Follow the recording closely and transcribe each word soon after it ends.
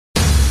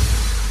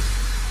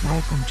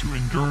Welcome to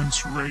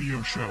Endurance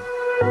Radio Show.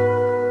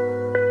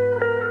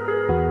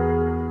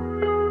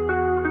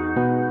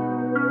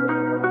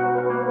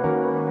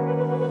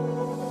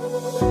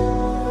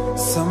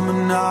 Summer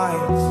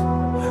nights,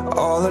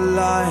 all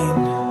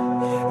aligned,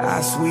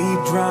 as we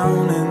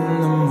drown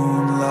in the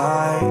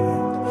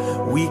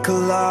moonlight. We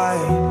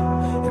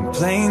collide in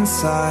plain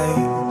sight.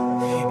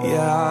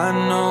 Yeah, I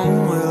know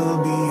we'll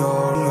be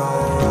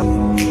alright.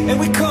 And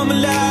we come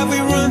alive, we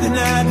run the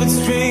night with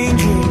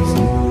strangers,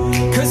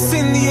 'cause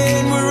in the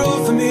end we're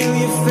all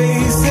familiar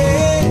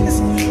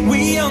faces.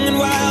 We young and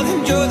wild,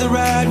 enjoy the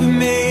ride, we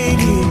made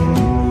it.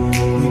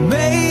 We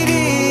made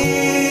it.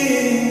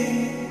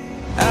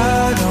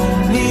 I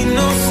don't need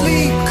no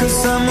sleep,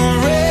 'cause I'm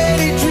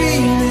already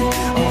dreaming,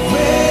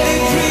 already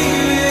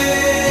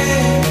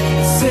dreaming.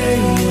 Say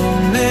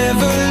you'll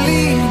never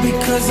leave,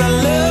 because I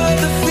love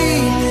the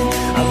feeling,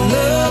 I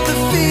love the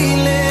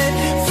feeling.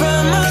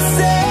 Find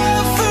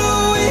myself a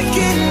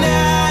wicked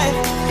night,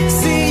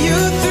 see you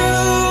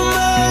through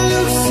my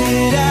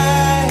lucid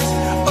eyes.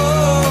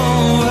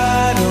 Oh,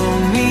 I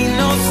don't need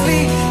no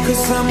sleep,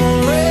 'cause I'm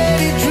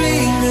already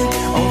dreaming,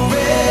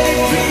 already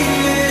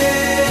dreaming.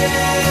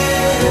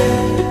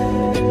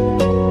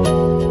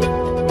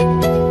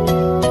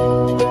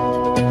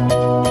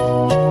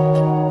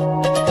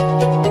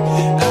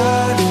 I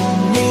don't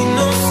need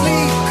no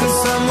sleep, 'cause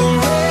I'm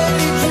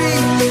already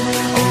dreaming,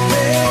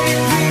 already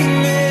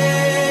dreaming.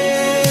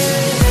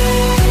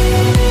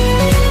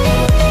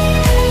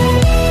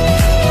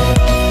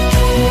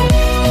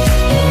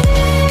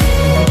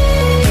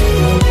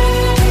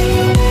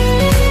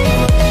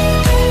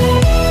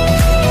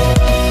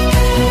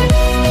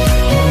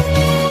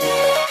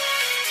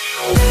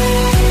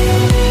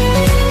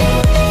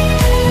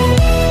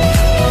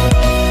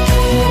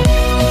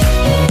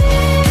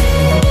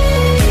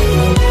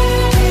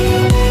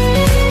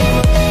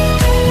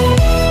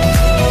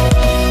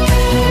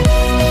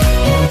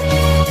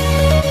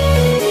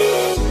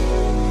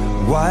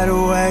 Wide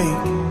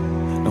awake,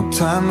 no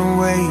time to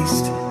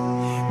waste.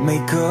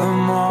 Make a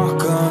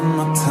mark on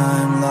my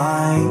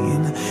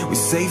timeline. We're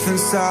safe and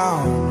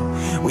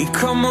sound, we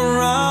come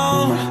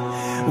around.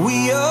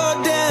 We are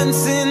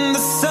dancing the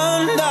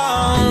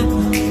sundown.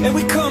 And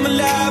we come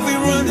alive, we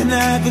run the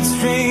night with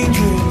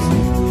strangers,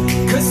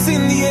 'cause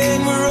in the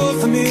end we're all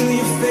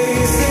familiar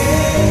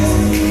faces.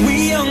 We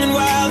young and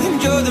wild,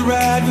 enjoy the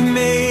ride, we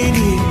made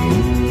it.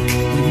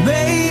 We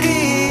made it.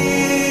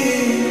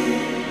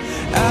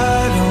 I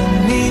don't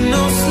need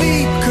no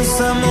sleep, 'cause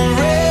I'm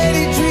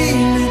already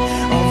dreaming,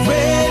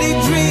 already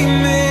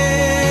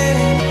dreaming.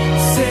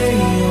 Say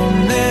you'll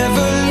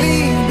never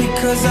leave,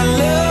 because I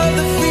love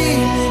the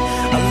feeling,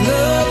 I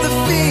love the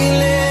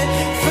feeling.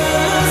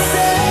 Find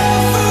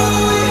myself a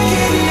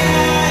wicked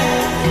night,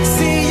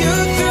 see you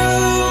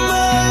through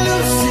my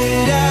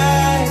lucid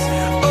eyes.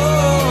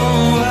 Oh,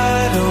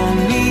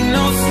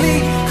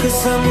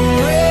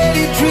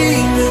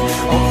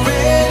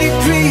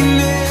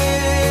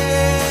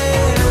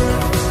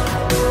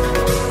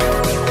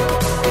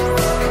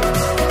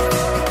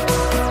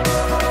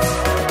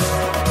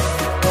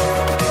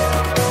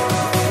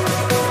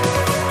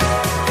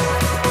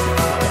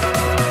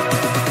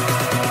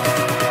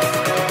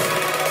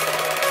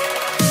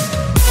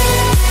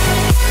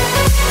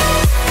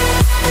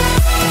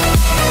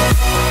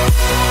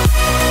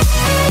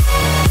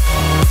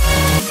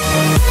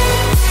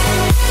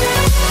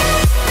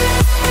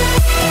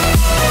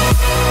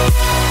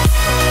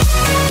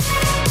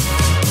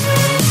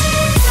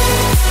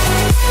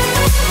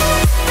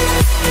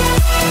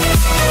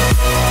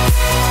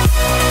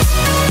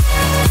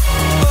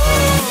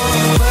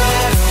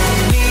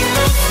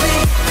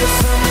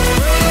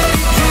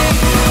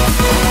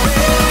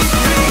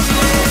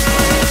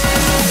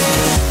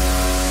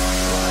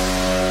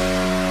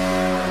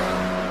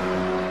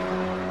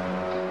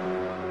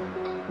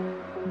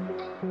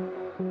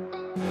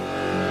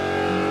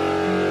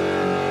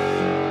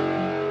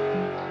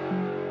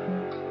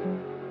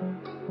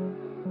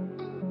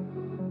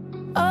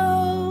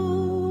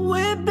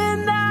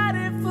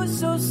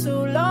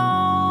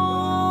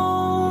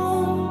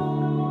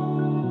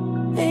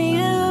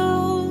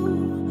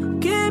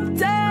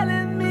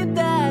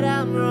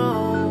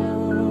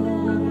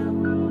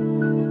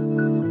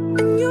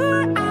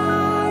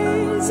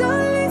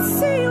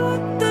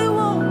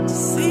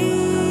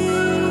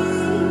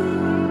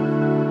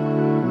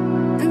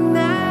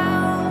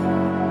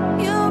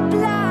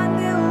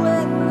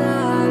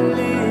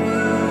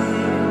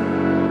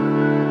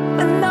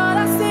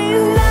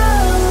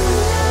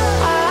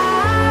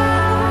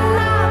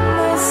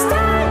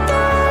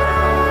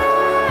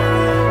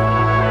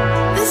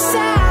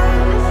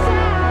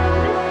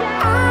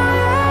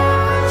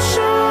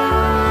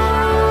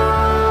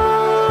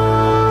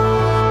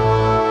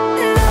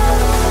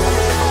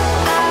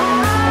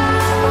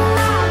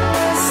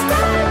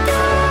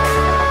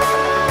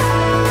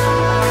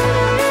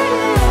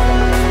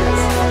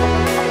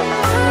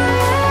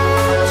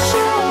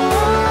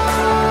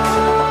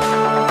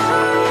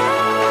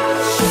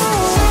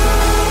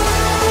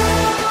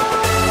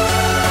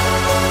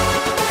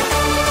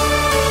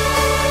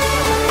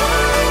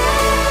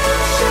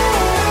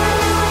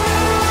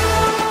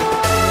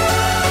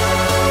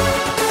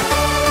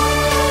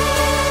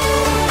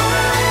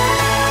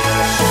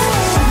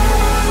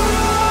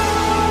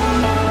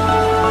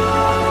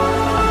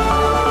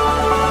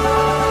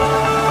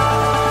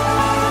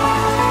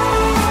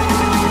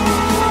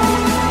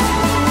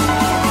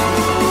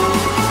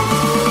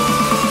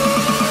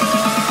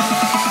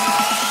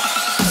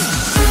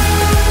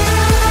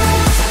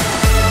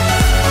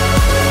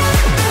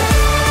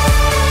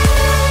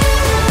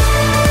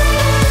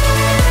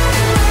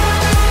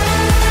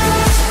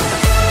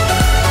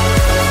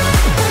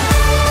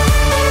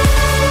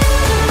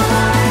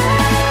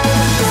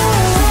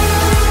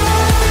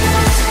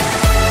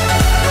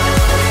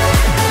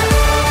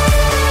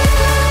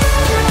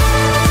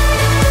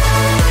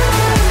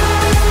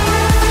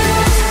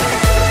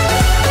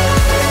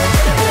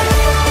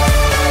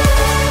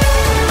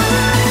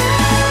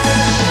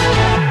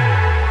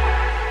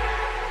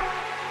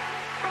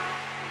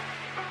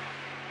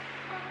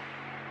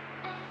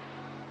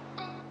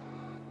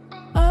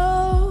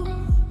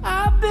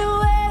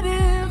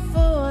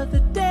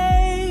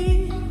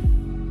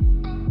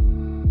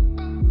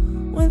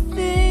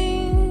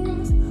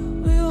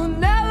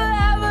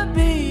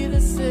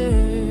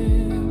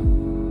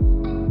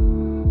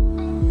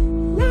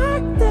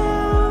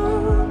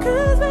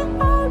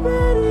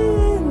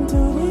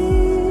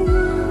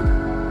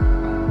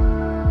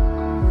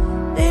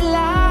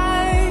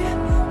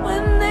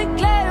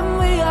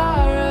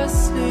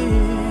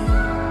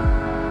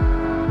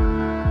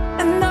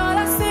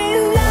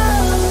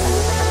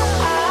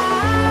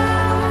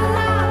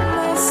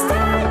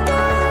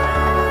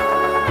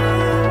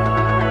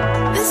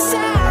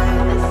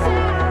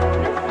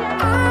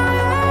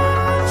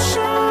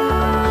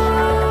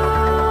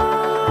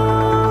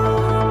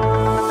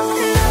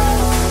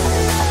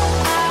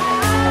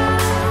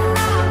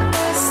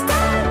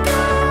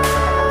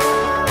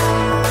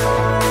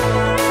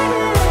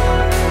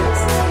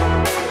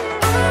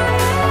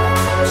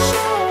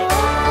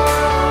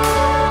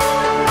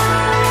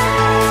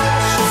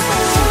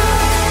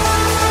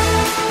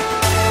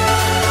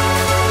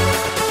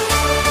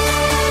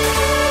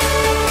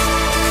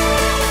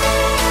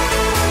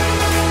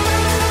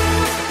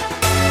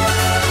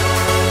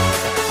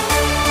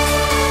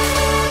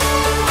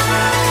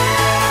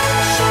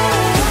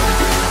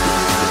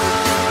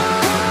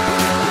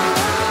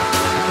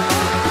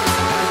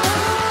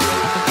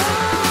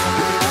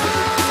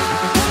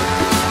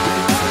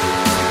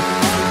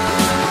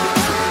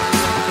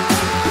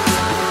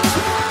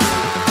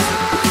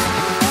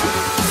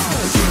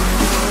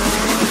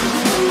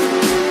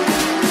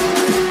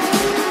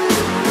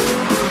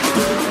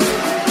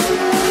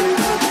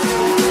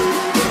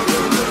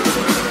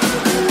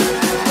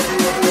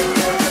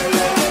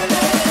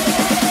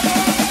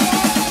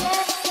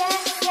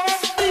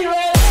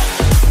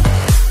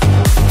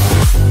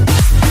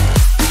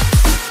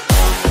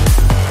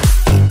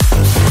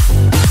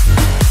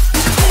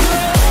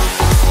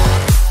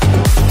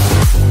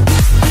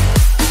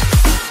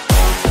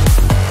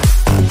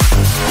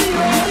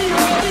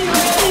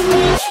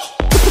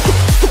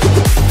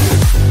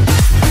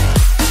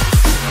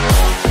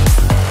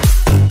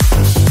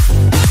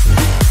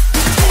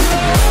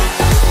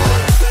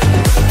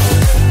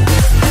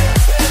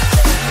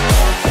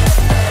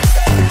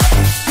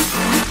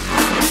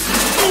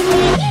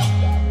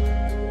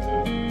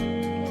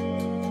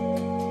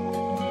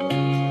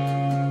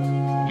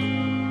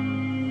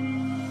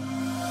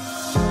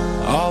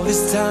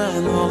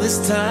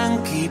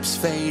 keeps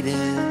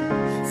fading,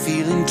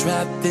 feeling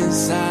trapped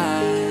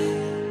inside.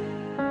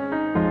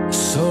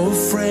 So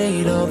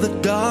afraid of the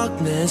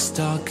darkness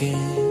talking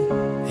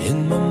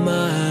in my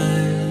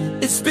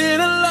mind. It's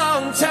been a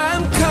long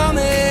time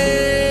coming,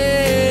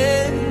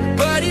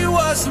 but it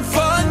wasn't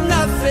for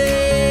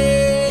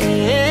nothing.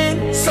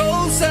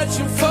 Soul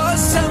searching for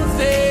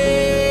something,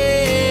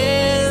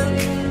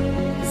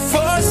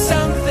 for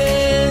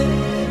something.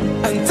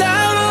 I'm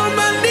down on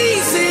my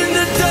knees in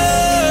the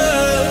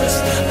dust.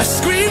 I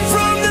scream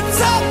from the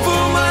top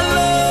of my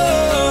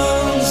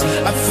lungs.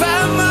 I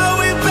found my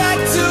way back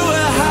to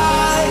a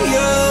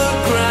higher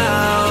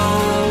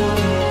ground.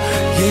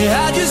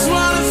 Yeah, I just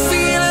wanna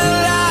feel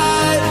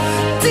alive,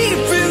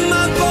 deep in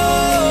my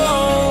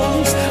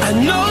bones. I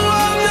know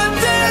I'm not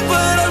there,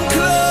 but I'm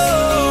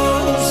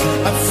close.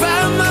 I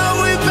found my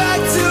way back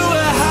to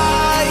a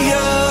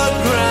higher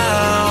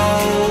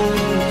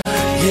ground.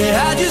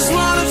 Yeah, I just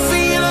wanna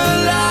feel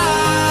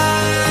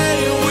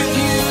alive with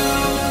you.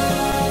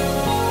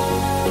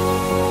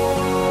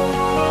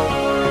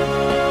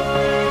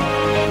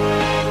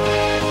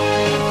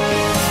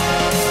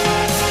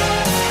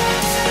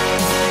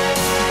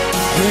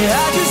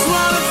 Yeah, I just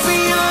wanna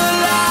feel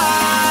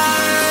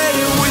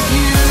alive with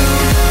you.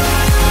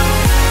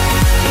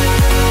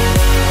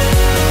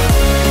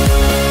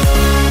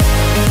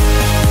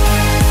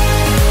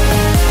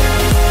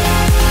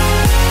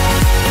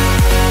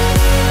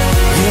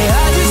 Yeah, I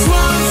just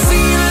wanna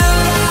feel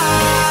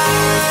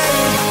alive.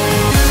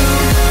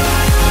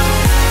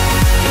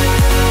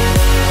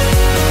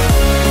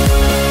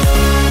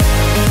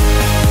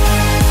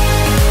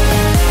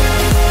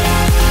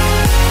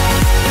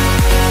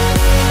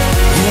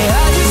 Yeah, I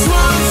just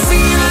wanna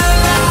feel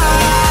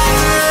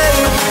alive.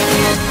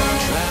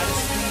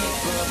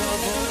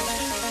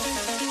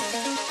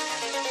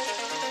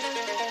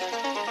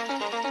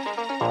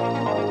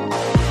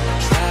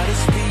 Try to speak, but my voice. Try to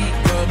speak,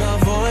 but my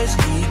voice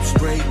keeps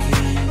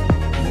breaking.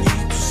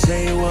 Need to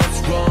say what's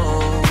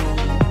wrong.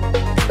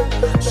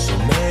 So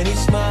many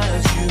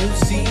smiles you have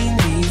seen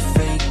me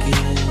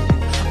faking,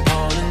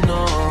 on and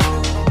on.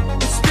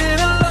 It's been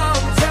a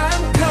long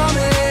time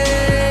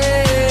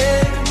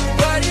coming,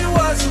 but it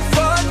wasn't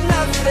for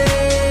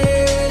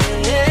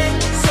nothing.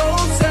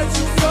 Soul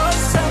searching for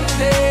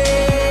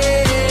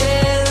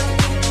something,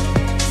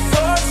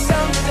 for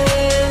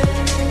something.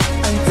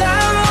 I'm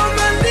down on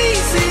my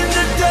knees in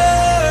the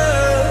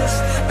dust.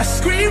 I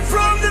scream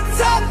from the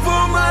top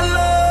of my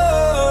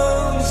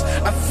lungs.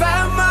 I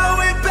found my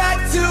way back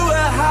to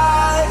a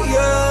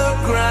higher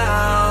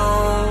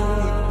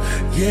ground.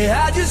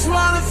 Yeah, I just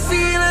wanna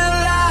feel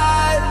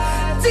alive,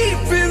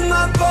 deep in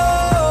my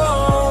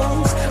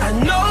bones. I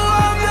know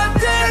I'm not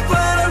there,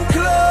 but I'm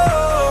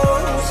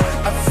close.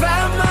 I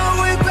found my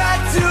way back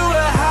to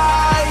a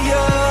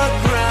higher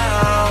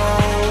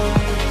ground.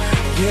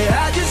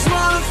 Yeah, I just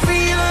wanna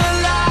feel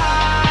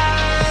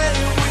alive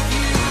with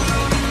you.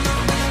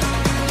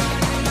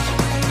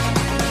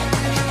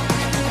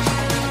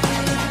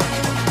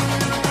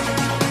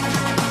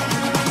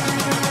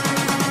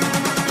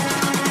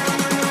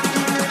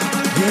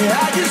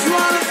 Yeah, I just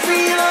wanna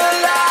feel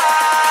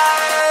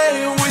alive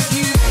with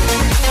you. Yeah,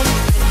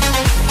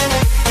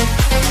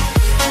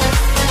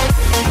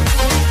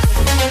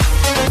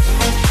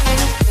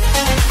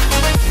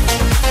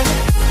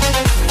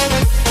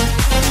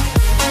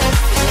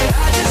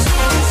 I just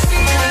wanna feel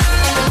alive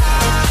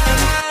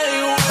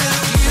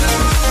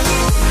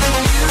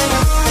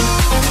with you.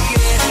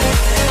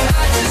 Yeah, I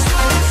just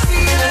wanna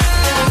feel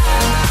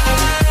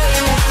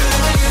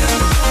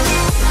alive with you.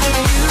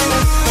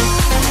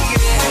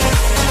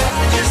 Yeah, I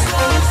just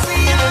wanna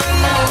feel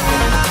alive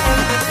with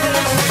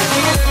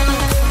you.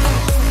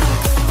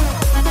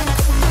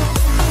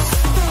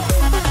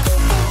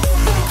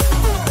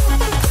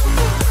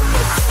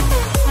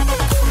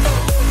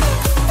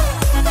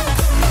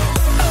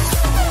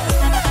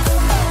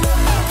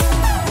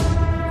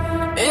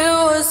 It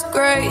was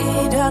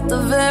great at the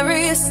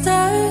very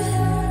start.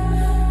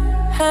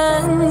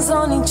 Hands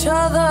on each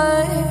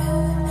other,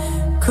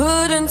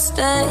 couldn't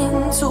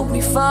stand to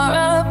be far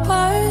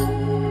apart.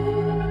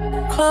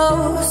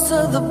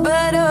 Closer the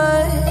better.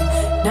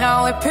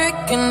 Now we're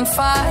picking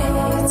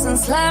fights and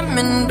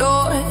slamming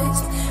doors,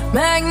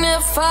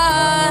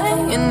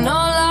 magnifying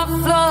all our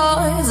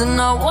flaws. And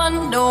I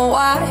wonder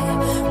why,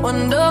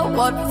 wonder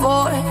what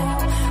for,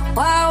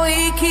 why we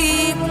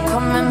keep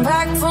coming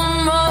back for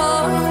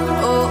more.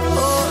 Oh,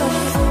 oh.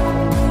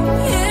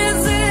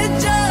 Is it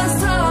just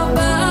our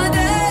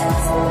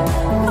bodies?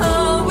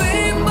 Are we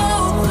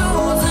both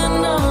losing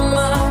our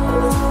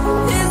minds?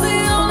 Is the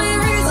only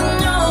reason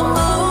you're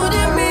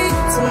holding me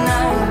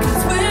tonight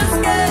 'cause we're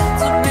scared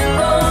to be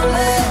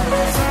lonely?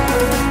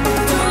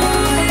 Do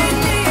we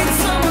need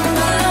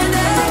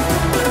somebody?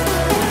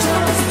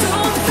 Just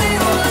don't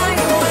feel like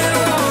we're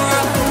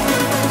alright.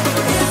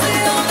 Is the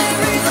only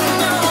reason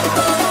you're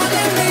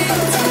holding me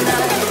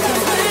tonight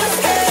 'cause we're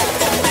scared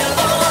to be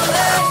lonely?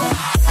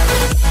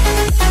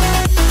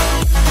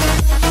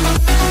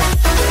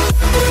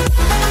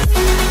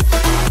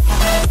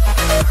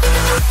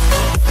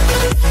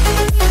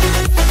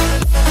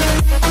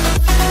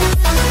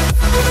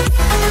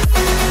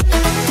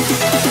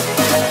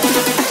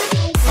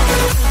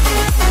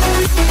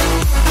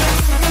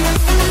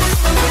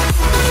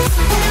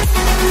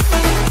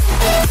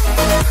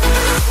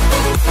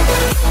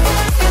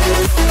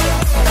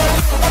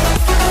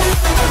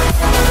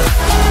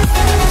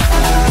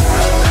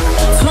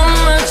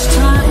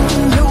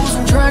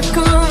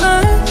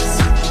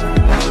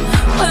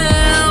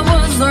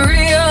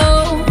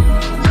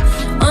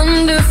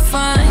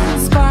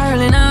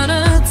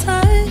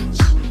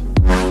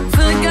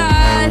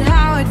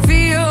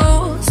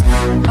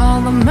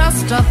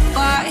 stop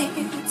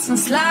fights and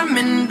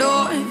slamming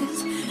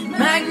doors,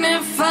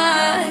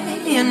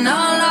 magnifying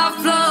all our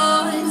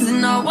flaws.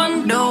 And I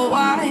wonder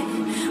why,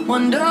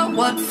 wonder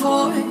what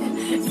for.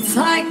 It's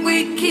like we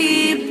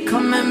keep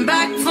coming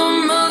back for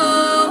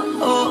more.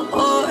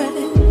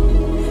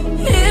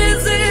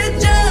 Is it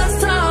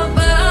just our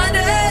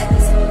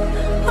bodies?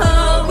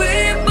 Are we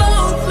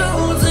both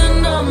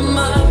losing our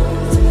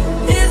minds?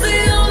 Is the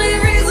only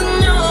reason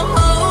you're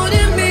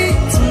holding me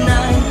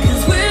tonight?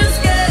 'Cause we're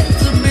scared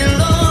to be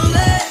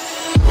lonely.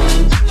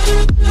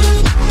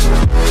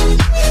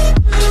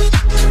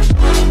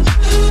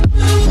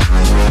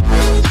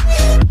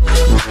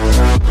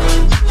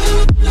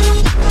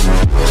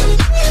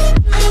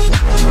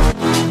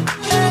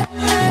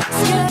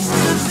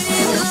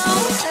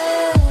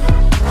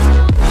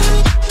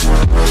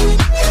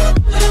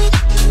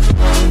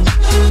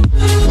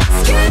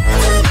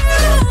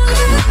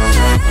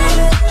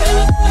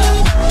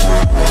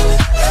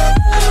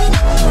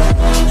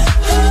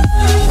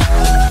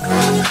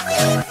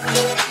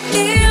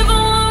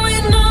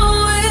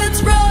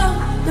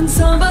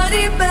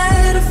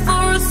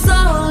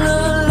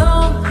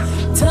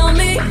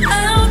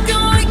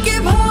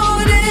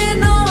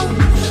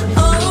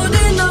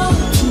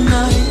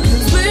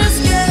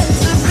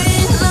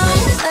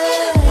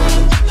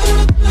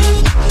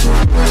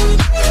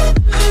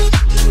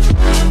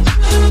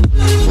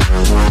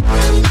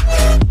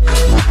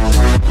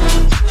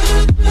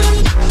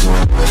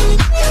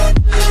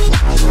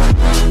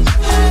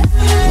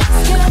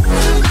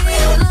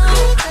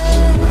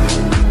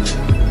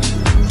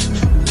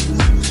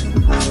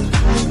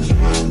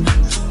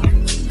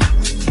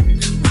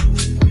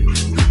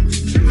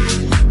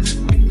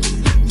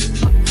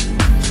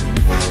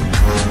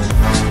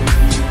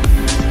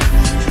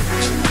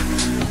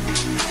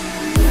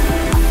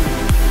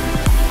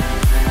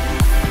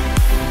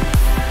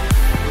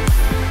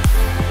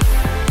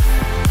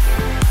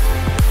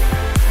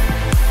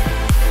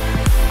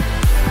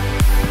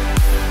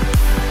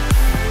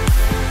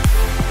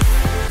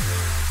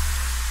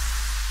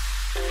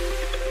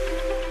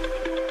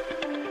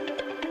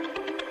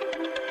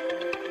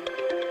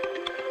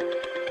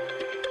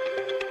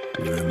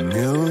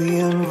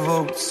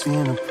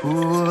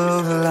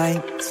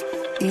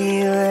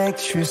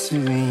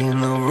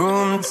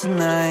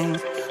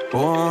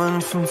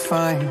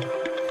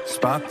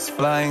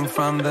 Flying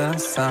from the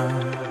sun.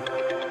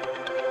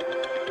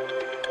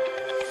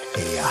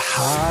 Hey, I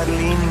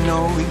hardly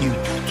know you,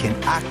 can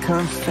I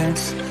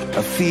confess?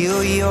 I feel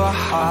your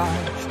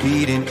heart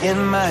beating in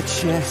my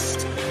chest.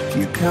 If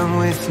you come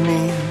with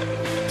me,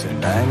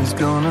 tonight is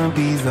gonna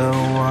be the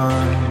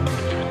one.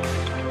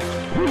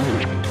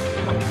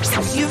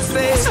 You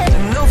face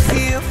no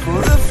fear for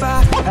the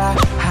fight.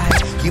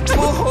 You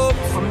pull hope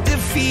from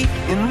defeat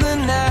in the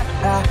night.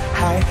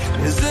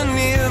 There's an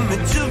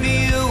image of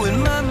you in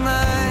my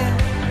mind.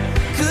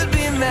 Could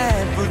be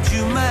mad, but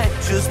you might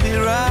just be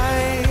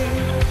right.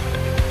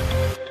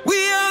 We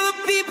are the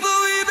people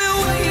we've been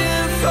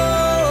waiting for.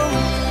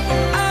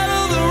 Out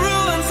of the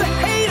ruins of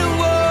hate and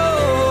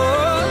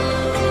war,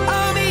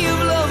 army of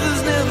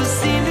lovers never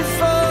seen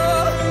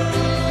before.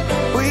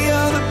 We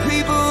are the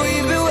people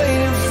we've been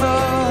waiting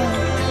for.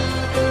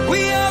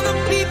 We are the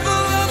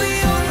people of the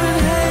open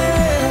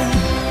hand.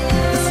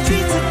 The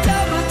streets are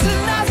Dublin to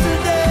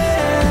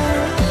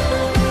Amsterdam.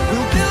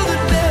 We'll build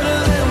it better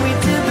than we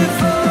did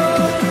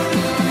before.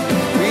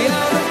 We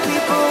are the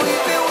people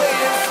we've been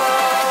waiting for.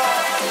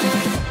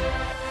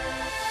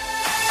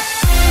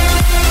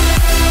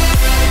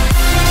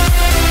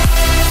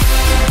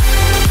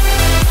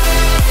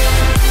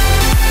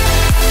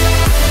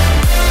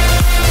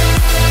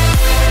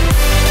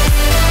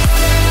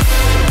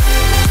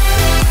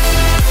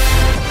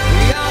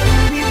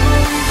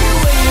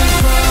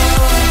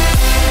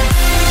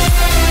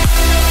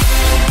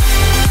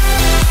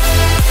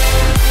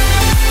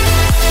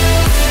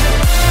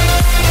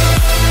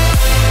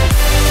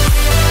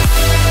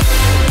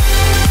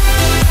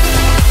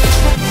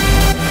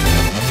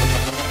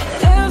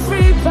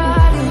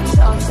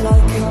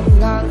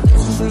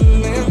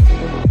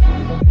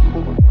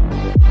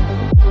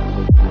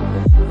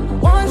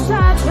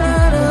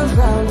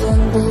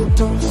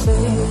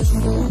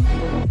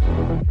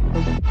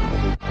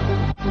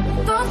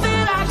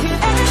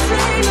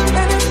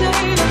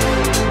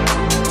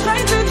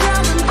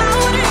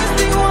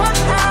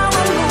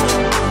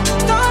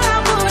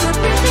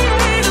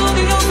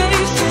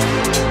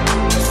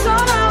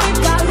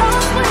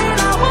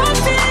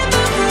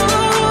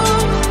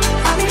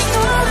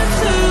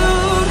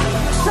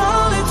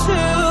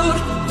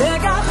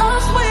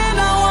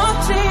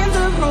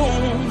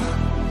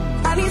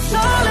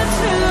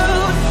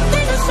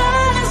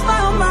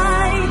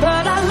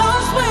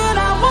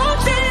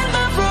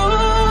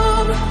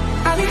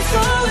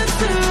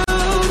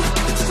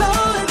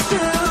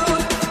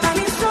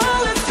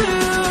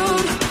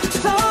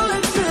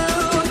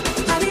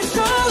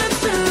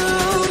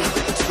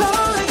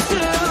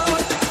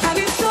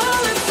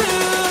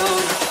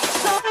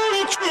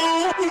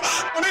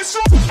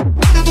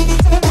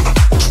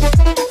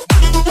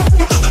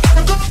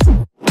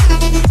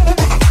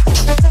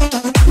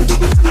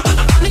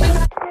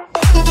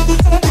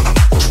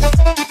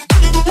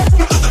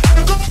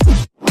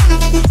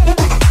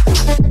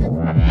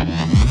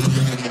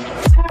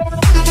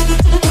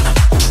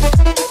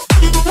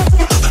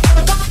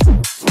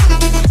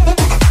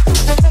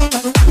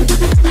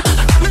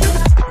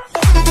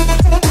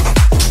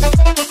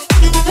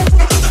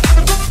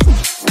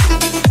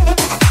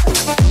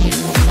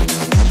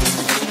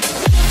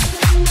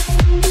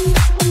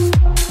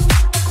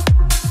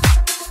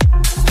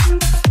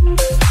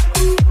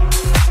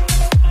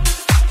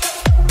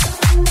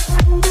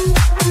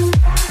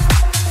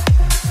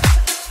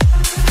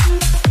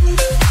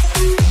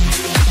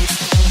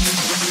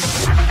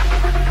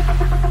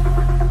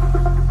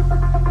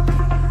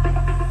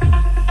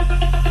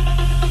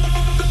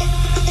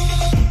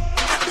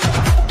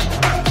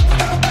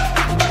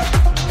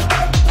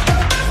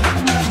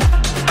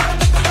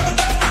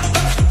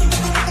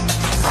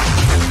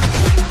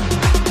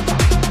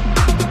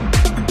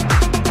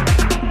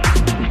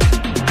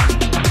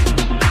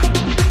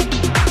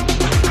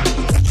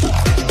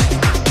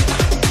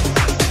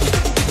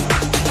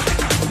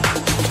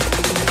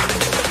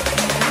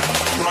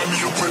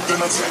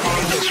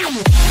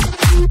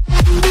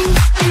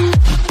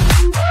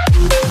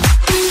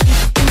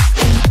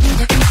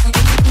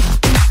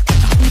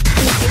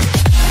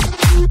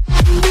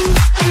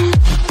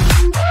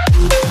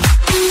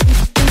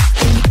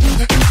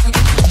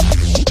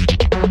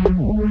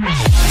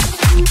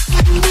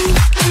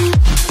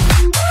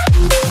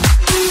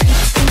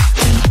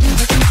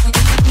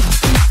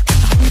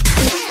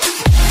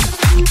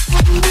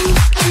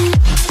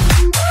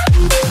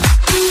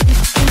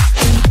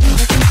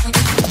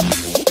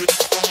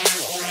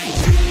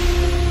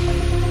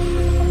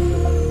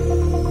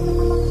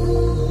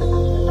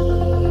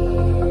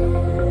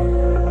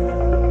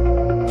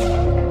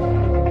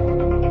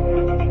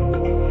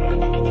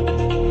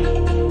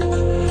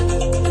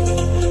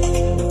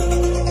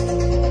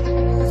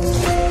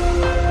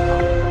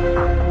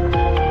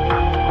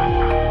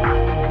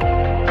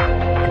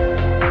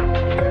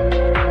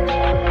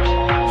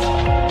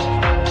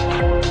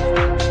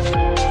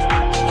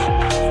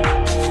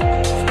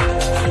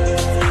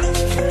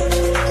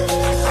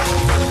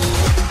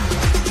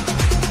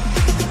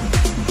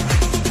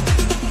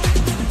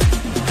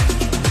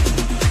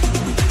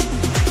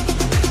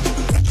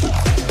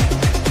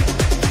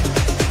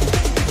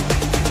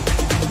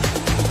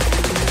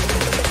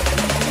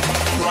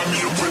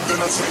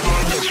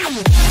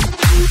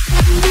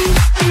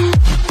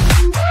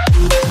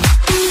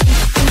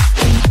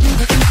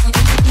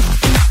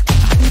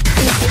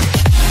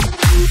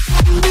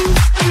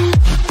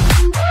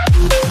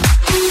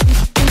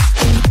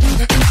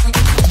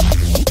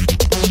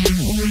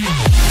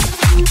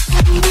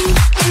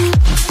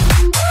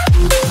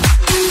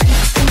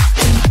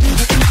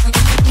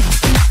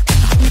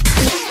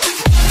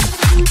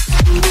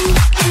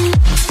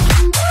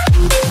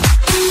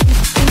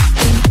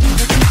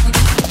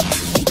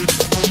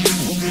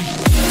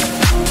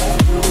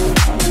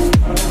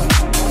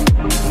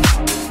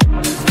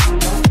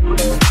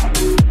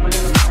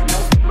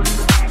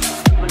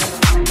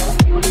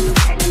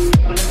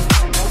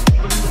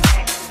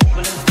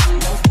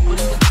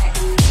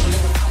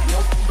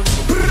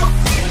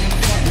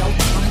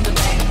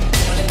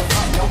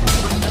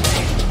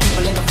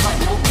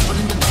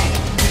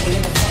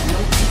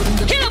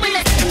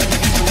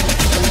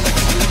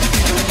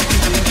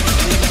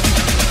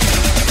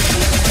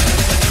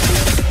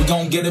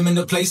 in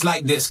the place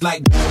like this,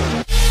 like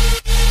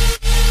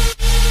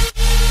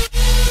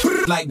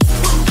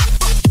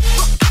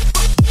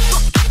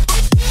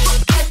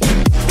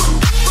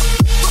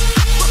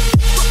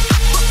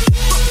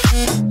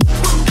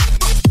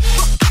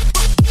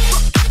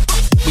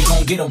we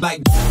gon' get 'em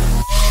like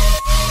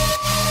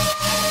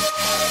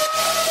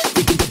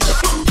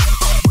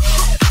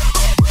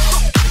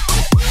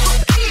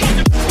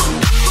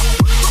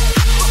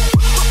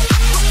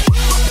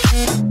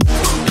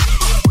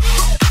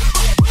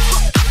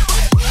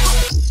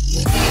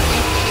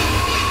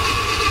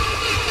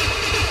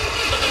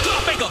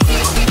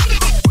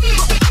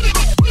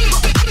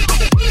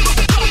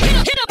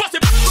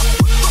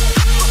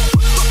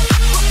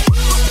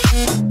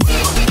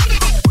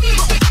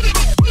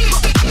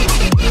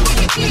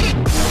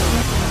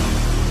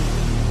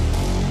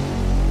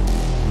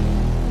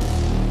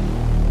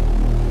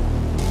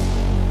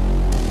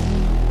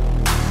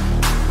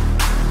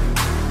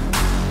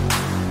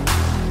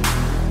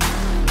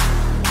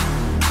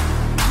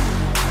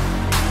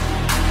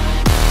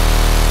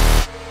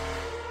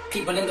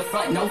people in the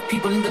front, no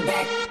people in the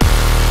back.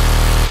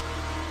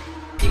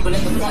 People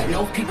in the front,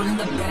 no people in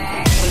the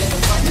back. People in the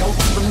front, no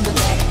people in the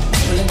back.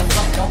 People in the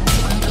front, no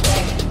people in the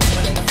back.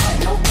 People in the front,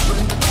 no people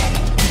in the back.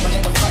 People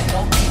in the front, no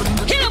people in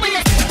the back. Hit 'em with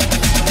it.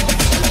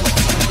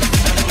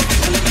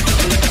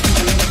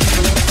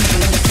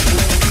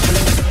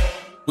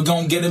 we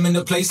gon' get 'em in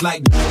the place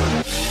like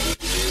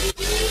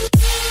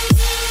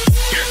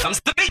here comes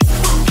the beat.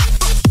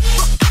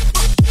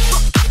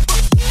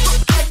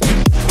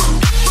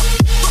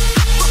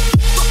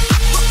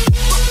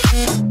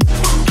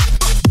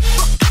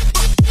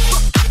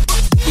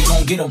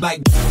 get 'em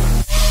like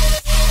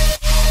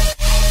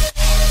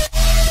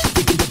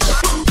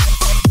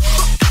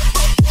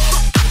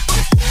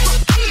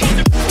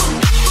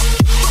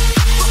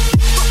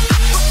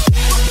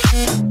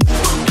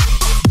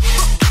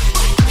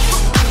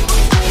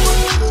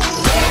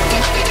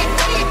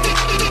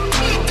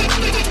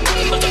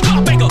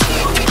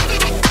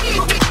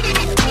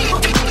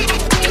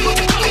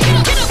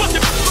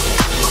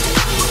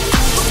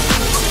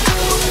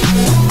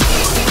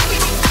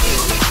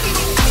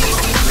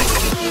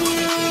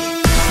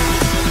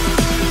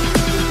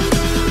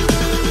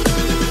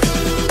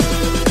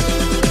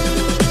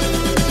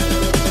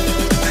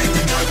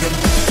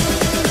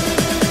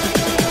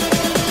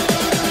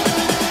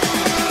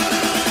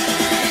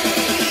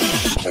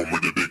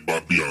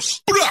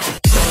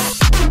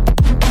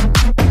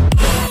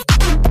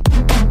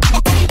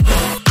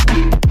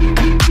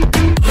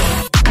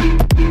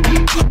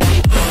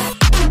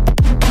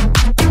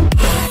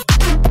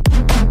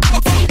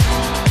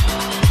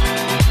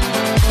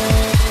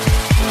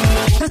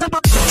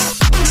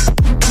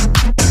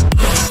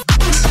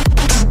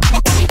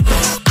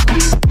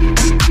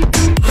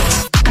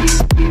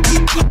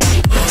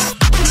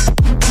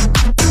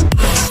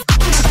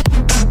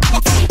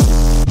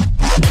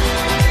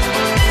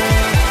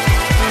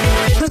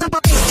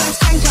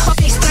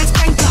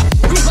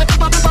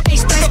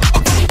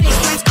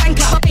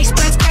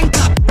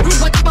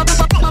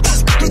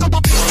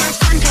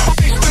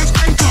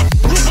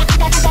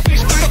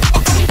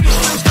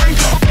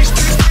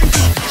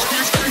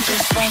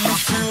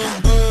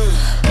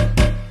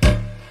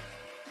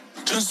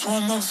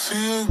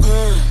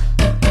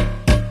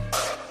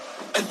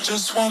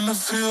just wanna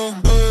feel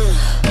good.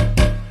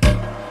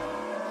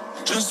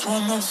 Just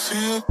wanna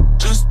feel,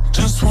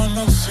 just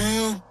wanna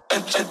feel. I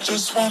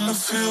just wanna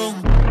feel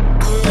good.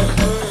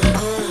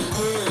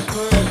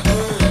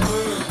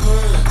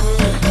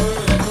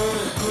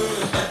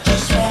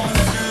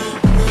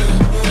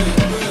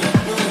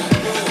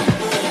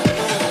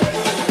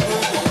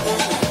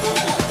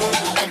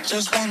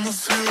 Just wanna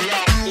feel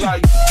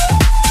like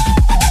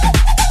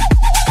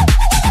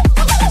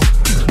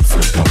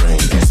flip my brain,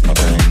 it's my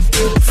brain.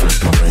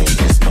 Flip my brain,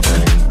 it's my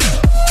brain.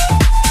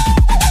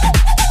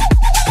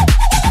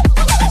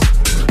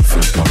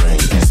 Flip my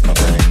brain, it's my brain. Flip my brain, it's my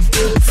brain.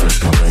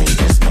 Flip my brain,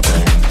 it's my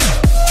brain.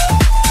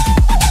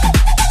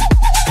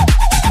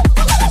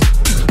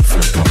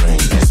 Flip my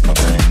brain, it's my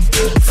brain.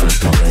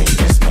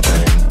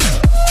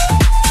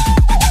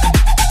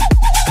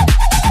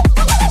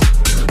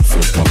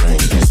 Flip my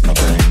brain, it's my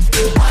brain.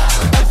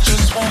 I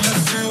just wanna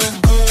feel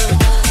good. I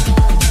just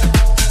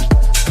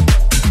wanna feel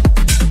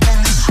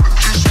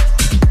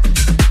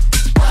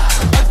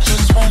good. I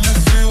just wanna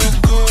feel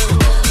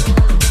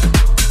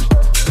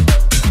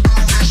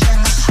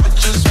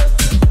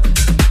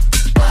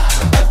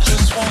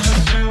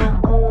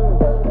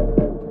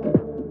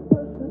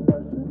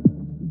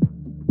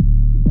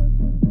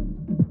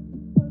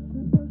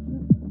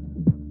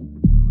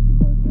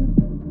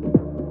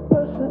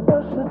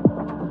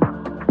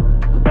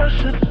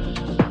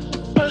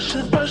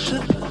Push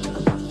it.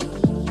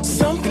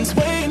 Something's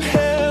weighing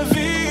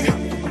heavy.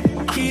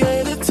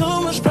 Created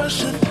too much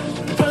pressure.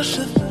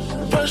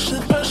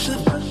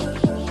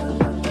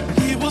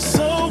 He was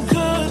so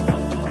good.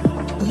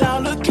 Now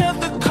look at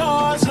the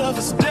cause of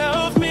his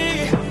death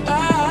me.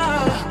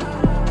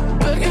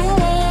 But you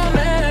want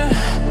it.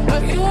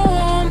 But you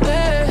want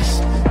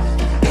this.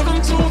 Give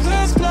him to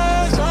this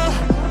pleasure.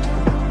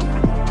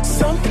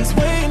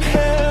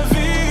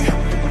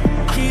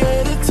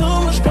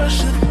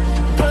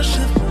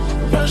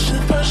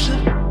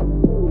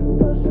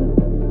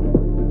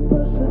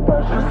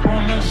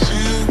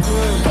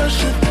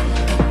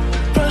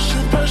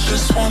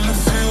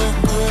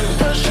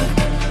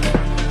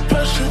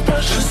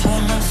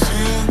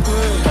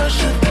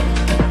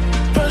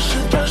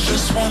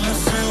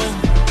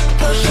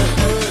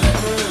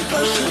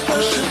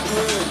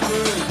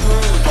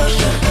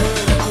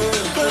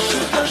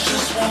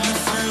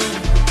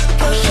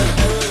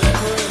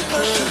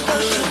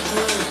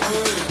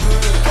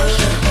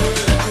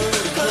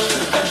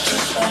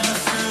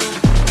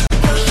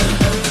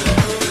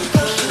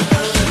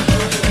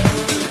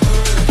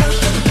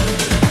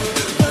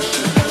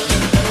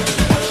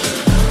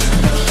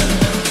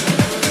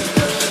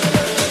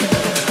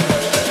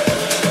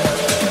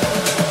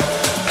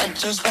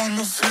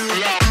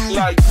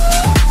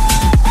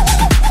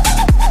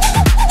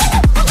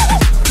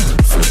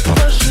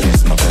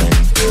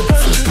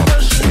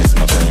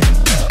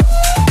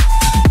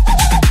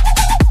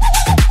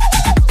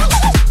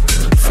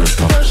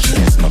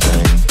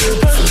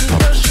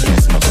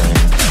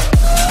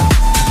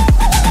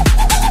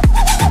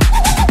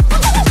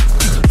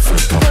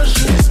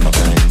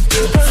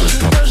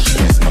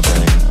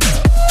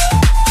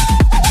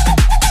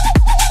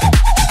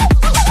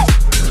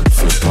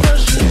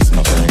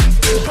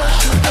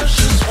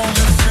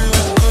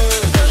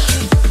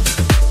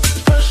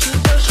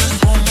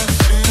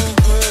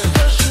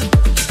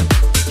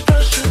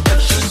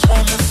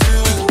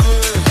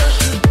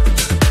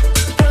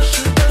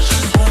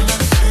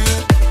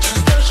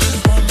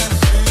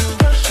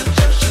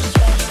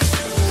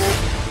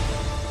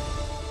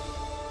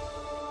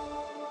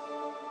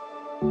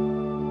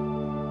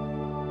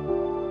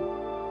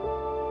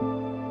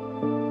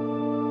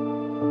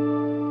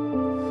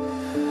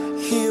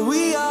 Here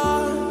we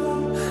are,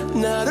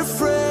 not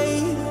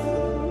afraid.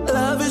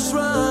 Love is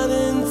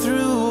running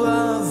through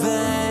our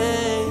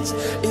veins.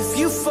 If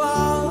you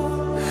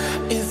fall,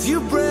 if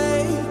you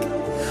break,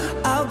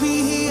 I'll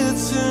be here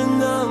to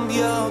numb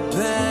your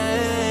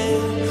pain.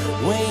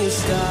 When your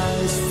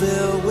skies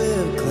fill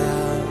with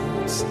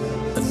clouds,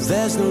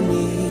 there's no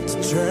need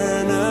to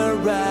turn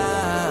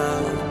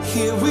around.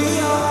 Here we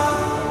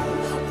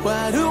are,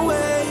 wide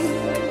awake.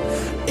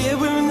 It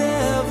will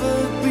never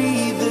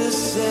be the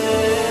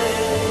same.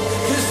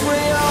 'Cause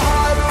when your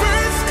heart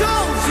burns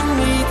cold, you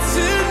need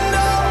to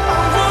know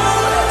I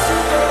won't let you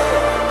go,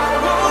 I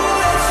won't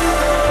let you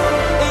go.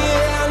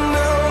 Yeah, I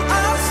know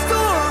our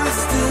story's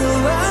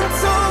still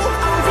untold.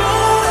 I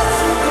won't let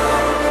you go,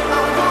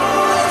 I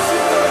won't let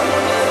you go,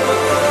 never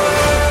go.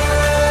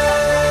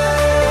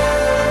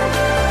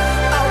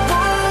 I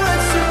won't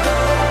let you go,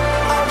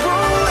 I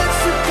won't let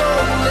you go,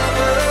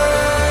 never.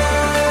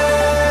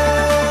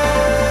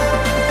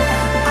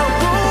 I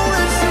won't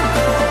let you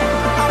go,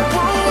 I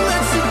won't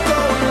let you go,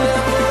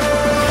 never.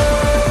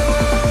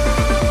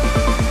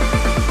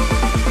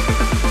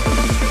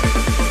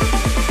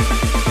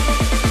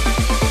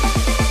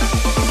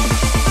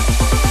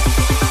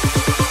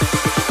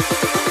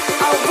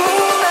 I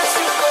won't let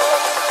you go,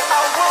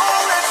 I won't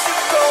let you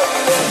go,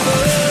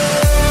 never.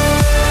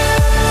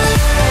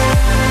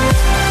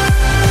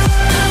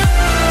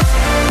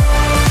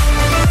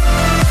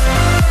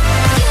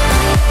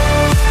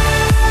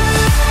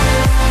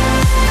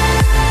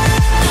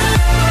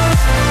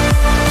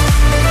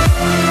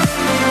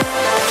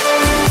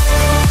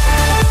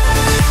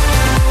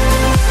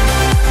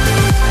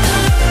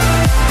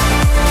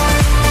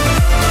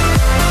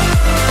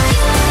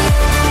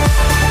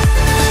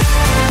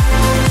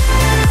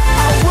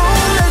 I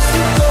won't let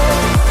you go,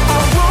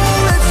 I won't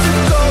let you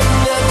go,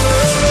 never.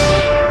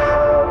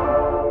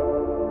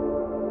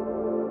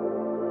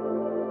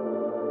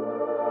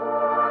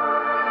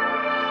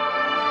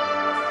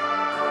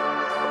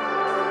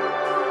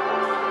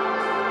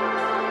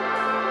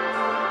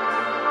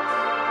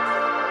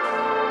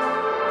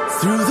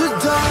 Through the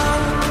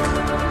dark,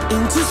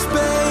 into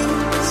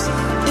space,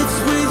 it's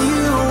with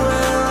you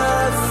where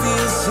I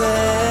feel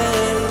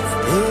safe.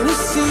 In a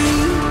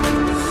sea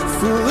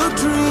full of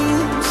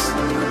dreams,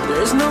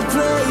 there's no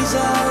place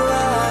I'd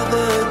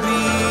rather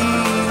be.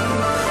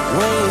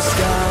 When your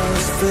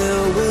skies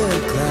fill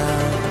with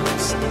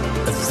clouds,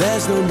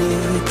 there's no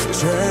need to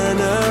turn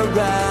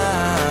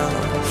around.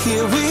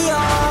 Here we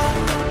are,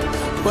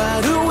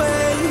 wide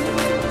awake.